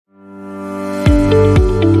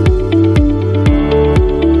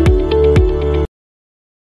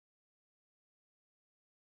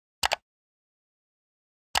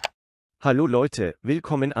Hallo Leute,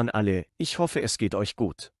 willkommen an alle, ich hoffe es geht euch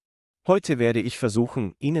gut. Heute werde ich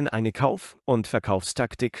versuchen, Ihnen eine Kauf- und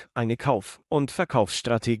Verkaufstaktik, eine Kauf- und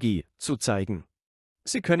Verkaufsstrategie zu zeigen.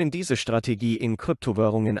 Sie können diese Strategie in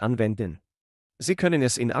Kryptowährungen anwenden. Sie können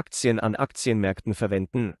es in Aktien an Aktienmärkten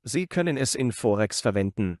verwenden, Sie können es in Forex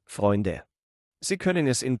verwenden, Freunde. Sie können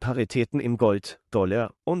es in Paritäten im Gold,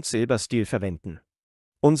 Dollar und Silberstil verwenden.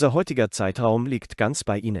 Unser heutiger Zeitraum liegt ganz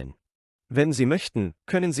bei Ihnen. Wenn Sie möchten,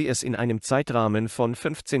 können Sie es in einem Zeitrahmen von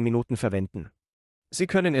 15 Minuten verwenden. Sie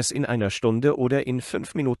können es in einer Stunde oder in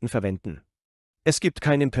 5 Minuten verwenden. Es gibt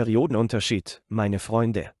keinen Periodenunterschied, meine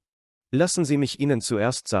Freunde. Lassen Sie mich Ihnen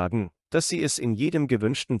zuerst sagen, dass Sie es in jedem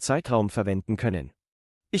gewünschten Zeitraum verwenden können.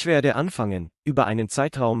 Ich werde anfangen, über einen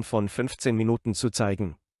Zeitraum von 15 Minuten zu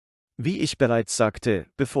zeigen. Wie ich bereits sagte,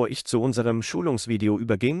 bevor ich zu unserem Schulungsvideo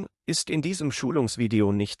überging, ist in diesem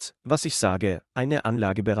Schulungsvideo nichts, was ich sage, eine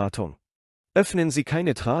Anlageberatung. Öffnen Sie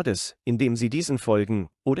keine Trades, indem Sie diesen folgen,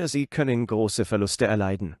 oder Sie können große Verluste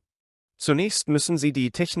erleiden. Zunächst müssen Sie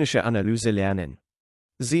die technische Analyse lernen.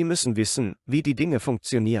 Sie müssen wissen, wie die Dinge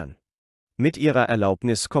funktionieren. Mit Ihrer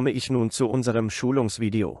Erlaubnis komme ich nun zu unserem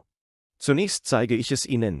Schulungsvideo. Zunächst zeige ich es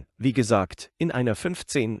Ihnen, wie gesagt, in einer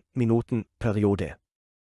 15-Minuten-Periode.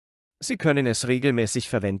 Sie können es regelmäßig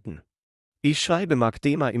verwenden. Ich schreibe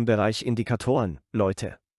MACD im Bereich Indikatoren,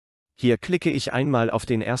 Leute. Hier klicke ich einmal auf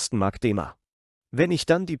den ersten MACD. Wenn ich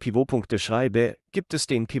dann die Pivotpunkte schreibe, gibt es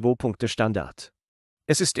den Pivotpunkte-Standard.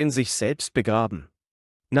 Es ist in sich selbst begraben.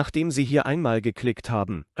 Nachdem Sie hier einmal geklickt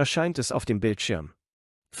haben, erscheint es auf dem Bildschirm.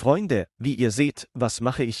 Freunde, wie ihr seht, was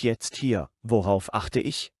mache ich jetzt hier, worauf achte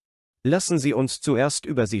ich? Lassen Sie uns zuerst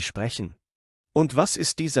über sie sprechen. Und was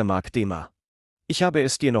ist dieser MACD? Ich habe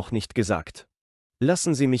es dir noch nicht gesagt.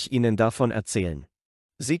 Lassen Sie mich Ihnen davon erzählen.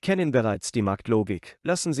 Sie kennen bereits die Marktlogik,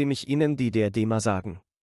 lassen Sie mich Ihnen die der DEMA sagen.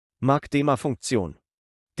 MACD-Funktion.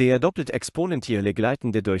 Der doppelt exponentielle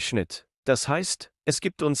gleitende Durchschnitt, das heißt, es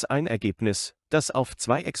gibt uns ein Ergebnis, das auf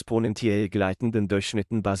zwei exponentiell gleitenden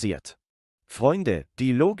Durchschnitten basiert. Freunde,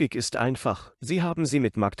 die Logik ist einfach, Sie haben sie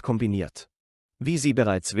mit Markt kombiniert. Wie Sie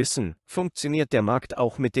bereits wissen, funktioniert der Markt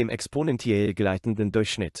auch mit dem exponentiell gleitenden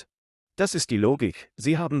Durchschnitt. Das ist die Logik,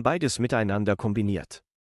 Sie haben beides miteinander kombiniert.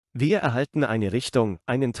 Wir erhalten eine Richtung,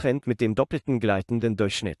 einen Trend mit dem doppelten gleitenden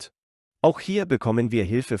Durchschnitt. Auch hier bekommen wir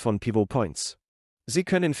Hilfe von Pivot Points. Sie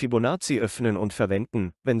können Fibonacci öffnen und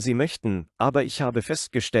verwenden, wenn Sie möchten, aber ich habe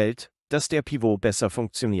festgestellt, dass der Pivot besser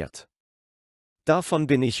funktioniert. Davon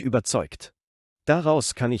bin ich überzeugt.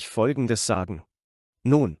 Daraus kann ich Folgendes sagen.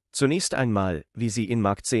 Nun, zunächst einmal, wie Sie in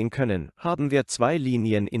Markt sehen können, haben wir zwei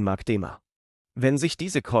Linien in MACD. Wenn sich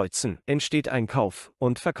diese kreuzen, entsteht ein Kauf-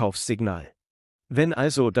 und Verkaufssignal. Wenn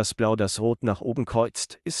also das Blau das Rot nach oben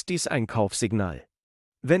kreuzt, ist dies ein Kaufsignal.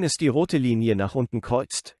 Wenn es die rote Linie nach unten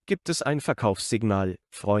kreuzt, gibt es ein Verkaufssignal,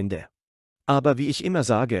 Freunde. Aber wie ich immer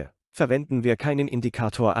sage, verwenden wir keinen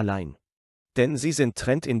Indikator allein. Denn sie sind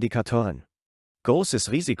Trendindikatoren.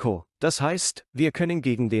 Großes Risiko, das heißt, wir können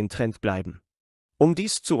gegen den Trend bleiben. Um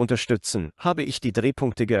dies zu unterstützen, habe ich die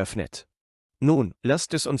Drehpunkte geöffnet. Nun,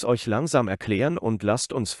 lasst es uns euch langsam erklären und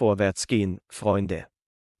lasst uns vorwärts gehen, Freunde.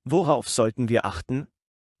 Worauf sollten wir achten?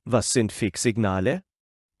 Was sind Fix-Signale?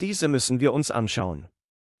 Diese müssen wir uns anschauen.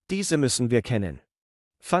 Diese müssen wir kennen.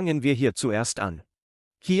 Fangen wir hier zuerst an.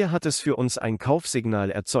 Hier hat es für uns ein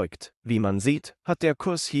Kaufsignal erzeugt, wie man sieht, hat der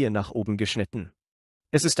Kurs hier nach oben geschnitten.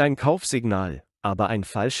 Es ist ein Kaufsignal, aber ein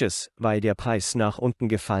falsches, weil der Preis nach unten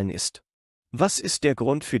gefallen ist. Was ist der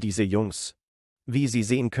Grund für diese Jungs? Wie Sie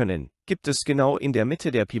sehen können, gibt es genau in der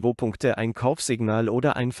Mitte der Pivotpunkte ein Kaufsignal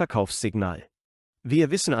oder ein Verkaufssignal.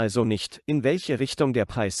 Wir wissen also nicht, in welche Richtung der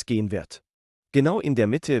Preis gehen wird. Genau in der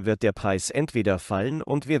Mitte wird der Preis entweder fallen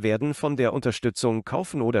und wir werden von der Unterstützung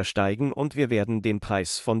kaufen oder steigen und wir werden den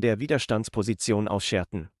Preis von der Widerstandsposition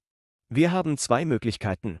ausscherten. Wir haben zwei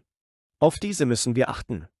Möglichkeiten. Auf diese müssen wir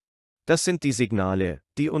achten. Das sind die Signale,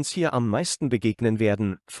 die uns hier am meisten begegnen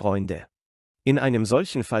werden, Freunde. In einem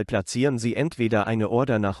solchen Fall platzieren Sie entweder eine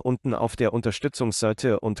Order nach unten auf der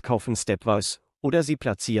Unterstützungsseite und kaufen stepwise, oder Sie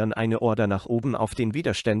platzieren eine Order nach oben auf den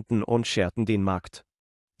Widerständen und scherten den Markt.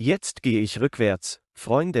 Jetzt gehe ich rückwärts,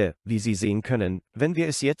 Freunde, wie Sie sehen können, wenn wir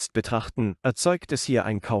es jetzt betrachten, erzeugt es hier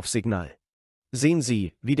ein Kaufsignal. Sehen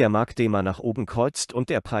Sie, wie der Markt nach oben kreuzt und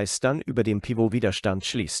der Preis dann über dem Pivot-Widerstand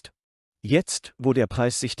schließt. Jetzt, wo der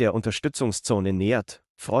Preis sich der Unterstützungszone nähert,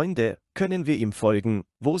 Freunde, können wir ihm folgen,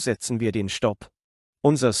 wo setzen wir den Stopp?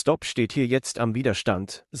 Unser Stopp steht hier jetzt am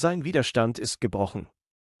Widerstand, sein Widerstand ist gebrochen.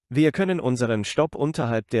 Wir können unseren Stopp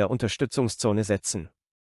unterhalb der Unterstützungszone setzen.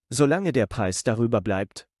 Solange der Preis darüber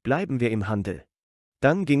bleibt, bleiben wir im Handel.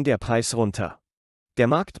 Dann ging der Preis runter. Der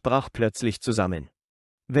Markt brach plötzlich zusammen.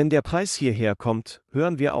 Wenn der Preis hierher kommt,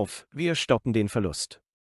 hören wir auf, wir stoppen den Verlust.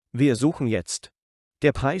 Wir suchen jetzt.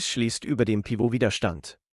 Der Preis schließt über dem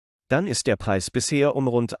Pivot-Widerstand. Dann ist der Preis bisher um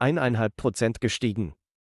rund 1,5% gestiegen.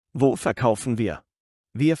 Wo verkaufen wir?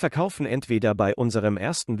 Wir verkaufen entweder bei unserem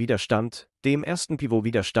ersten Widerstand, dem ersten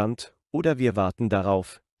Pivot-Widerstand, oder wir warten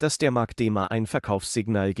darauf, dass der Markt DEMA ein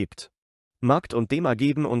Verkaufssignal gibt. Markt und DEMA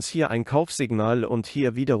geben uns hier ein Kaufsignal und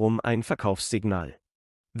hier wiederum ein Verkaufssignal.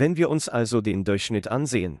 Wenn wir uns also den Durchschnitt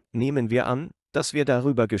ansehen, nehmen wir an, dass wir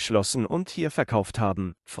darüber geschlossen und hier verkauft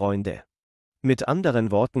haben, Freunde. Mit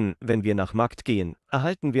anderen Worten, wenn wir nach Markt gehen,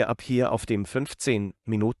 erhalten wir ab hier auf dem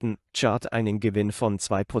 15-Minuten-Chart einen Gewinn von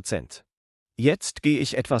 2%. Jetzt gehe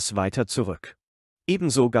ich etwas weiter zurück.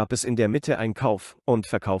 Ebenso gab es in der Mitte ein Kauf- und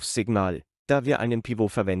Verkaufssignal. Da wir einen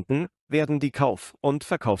Pivot verwenden, werden die Kauf- und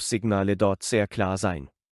Verkaufssignale dort sehr klar sein.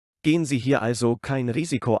 Gehen Sie hier also kein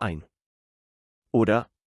Risiko ein. Oder?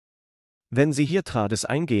 Wenn Sie hier Trades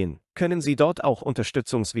eingehen, können Sie dort auch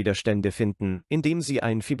Unterstützungswiderstände finden, indem Sie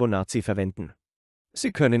ein Fibonacci verwenden.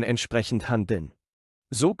 Sie können entsprechend handeln.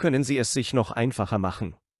 So können Sie es sich noch einfacher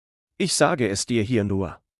machen. Ich sage es dir hier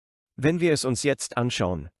nur. Wenn wir es uns jetzt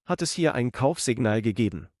anschauen, hat es hier ein Kaufsignal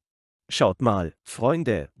gegeben. Schaut mal,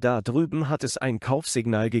 Freunde, da drüben hat es ein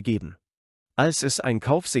Kaufsignal gegeben. Als es ein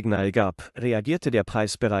Kaufsignal gab, reagierte der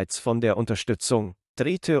Preis bereits von der Unterstützung,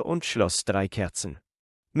 drehte und schloss 3 Kerzen.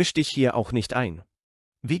 Misch dich hier auch nicht ein.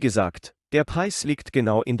 Wie gesagt, der Preis liegt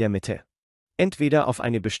genau in der Mitte. Entweder auf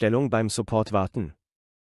eine Bestellung beim Support warten.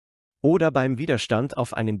 Oder beim Widerstand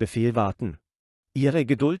auf einen Befehl warten. Ihre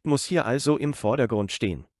Geduld muss hier also im Vordergrund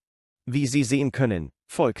stehen. Wie Sie sehen können,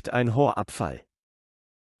 folgt ein hoher Abfall.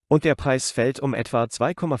 Und der Preis fällt um etwa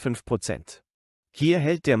 2,5%. Hier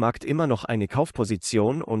hält der Markt immer noch eine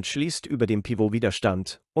Kaufposition und schließt über dem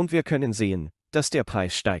Pivot-Widerstand, und wir können sehen, dass der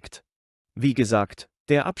Preis steigt. Wie gesagt,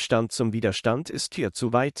 der Abstand zum Widerstand ist hier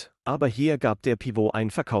zu weit, aber hier gab der Pivot ein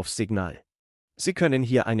Verkaufssignal. Sie können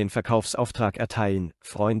hier einen Verkaufsauftrag erteilen,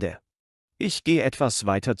 Freunde. Ich gehe etwas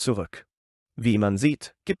weiter zurück. Wie man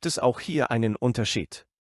sieht, gibt es auch hier einen Unterschied.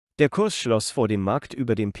 Der Kurs schloss vor dem Markt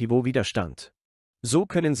über dem Pivot-Widerstand. So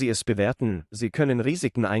können Sie es bewerten, Sie können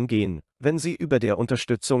Risiken eingehen, wenn Sie über der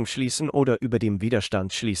Unterstützung schließen oder über dem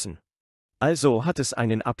Widerstand schließen. Also hat es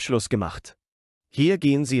einen Abschluss gemacht. Hier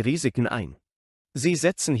gehen Sie Risiken ein. Sie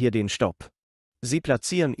setzen hier den Stopp. Sie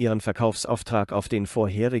platzieren Ihren Verkaufsauftrag auf den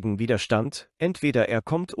vorherigen Widerstand, entweder er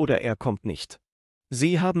kommt oder er kommt nicht.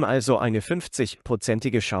 Sie haben also eine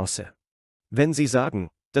 50-prozentige Chance. Wenn Sie sagen,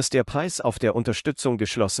 dass der Preis auf der Unterstützung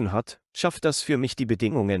geschlossen hat, schafft das für mich die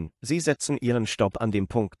Bedingungen. Sie setzen Ihren Stopp an dem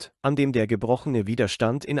Punkt, an dem der gebrochene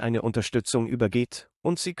Widerstand in eine Unterstützung übergeht,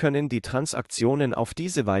 und Sie können die Transaktionen auf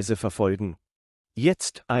diese Weise verfolgen.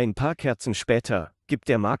 Jetzt, ein paar Kerzen später, gibt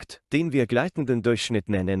der Markt, den wir gleitenden Durchschnitt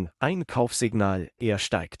nennen, ein Kaufsignal, er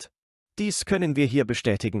steigt. Dies können wir hier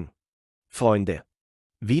bestätigen. Freunde.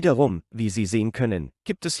 Wiederum, wie Sie sehen können,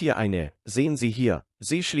 gibt es hier eine, sehen Sie hier,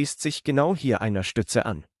 sie schließt sich genau hier einer Stütze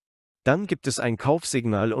an. Dann gibt es ein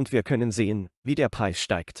Kaufsignal und wir können sehen, wie der Preis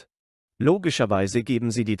steigt. Logischerweise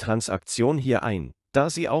geben Sie die Transaktion hier ein, da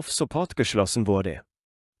sie auf Support geschlossen wurde.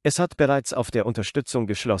 Es hat bereits auf der Unterstützung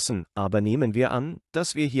geschlossen, aber nehmen wir an,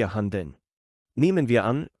 dass wir hier handeln. Nehmen wir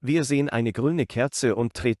an, wir sehen eine grüne Kerze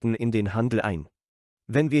und treten in den Handel ein.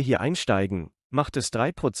 Wenn wir hier einsteigen, macht es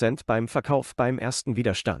 3% beim Verkauf beim ersten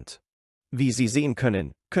Widerstand. Wie Sie sehen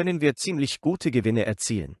können, können wir ziemlich gute Gewinne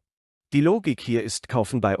erzielen. Die Logik hier ist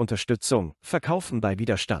Kaufen bei Unterstützung, Verkaufen bei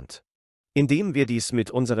Widerstand. Indem wir dies mit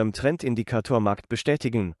unserem Trendindikatormarkt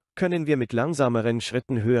bestätigen, können wir mit langsameren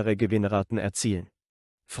Schritten höhere Gewinnraten erzielen.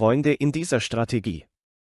 Freunde in dieser Strategie.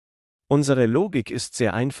 Unsere Logik ist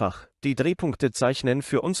sehr einfach, die Drehpunkte zeichnen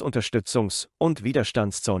für uns Unterstützungs- und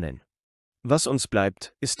Widerstandszonen. Was uns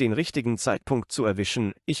bleibt, ist den richtigen Zeitpunkt zu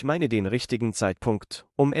erwischen, ich meine den richtigen Zeitpunkt,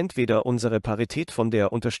 um entweder unsere Parität von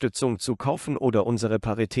der Unterstützung zu kaufen oder unsere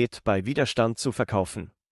Parität bei Widerstand zu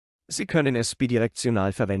verkaufen. Sie können es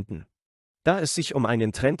bidirektional verwenden. Da es sich um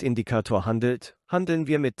einen Trendindikator handelt, handeln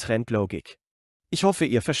wir mit Trendlogik. Ich hoffe,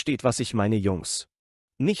 ihr versteht, was ich meine, Jungs.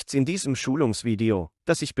 Nichts in diesem Schulungsvideo,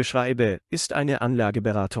 das ich beschreibe, ist eine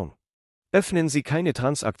Anlageberatung. Öffnen Sie keine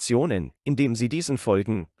Transaktionen, indem Sie diesen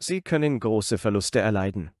folgen, Sie können große Verluste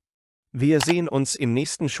erleiden. Wir sehen uns im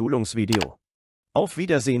nächsten Schulungsvideo. Auf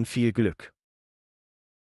Wiedersehen, viel Glück!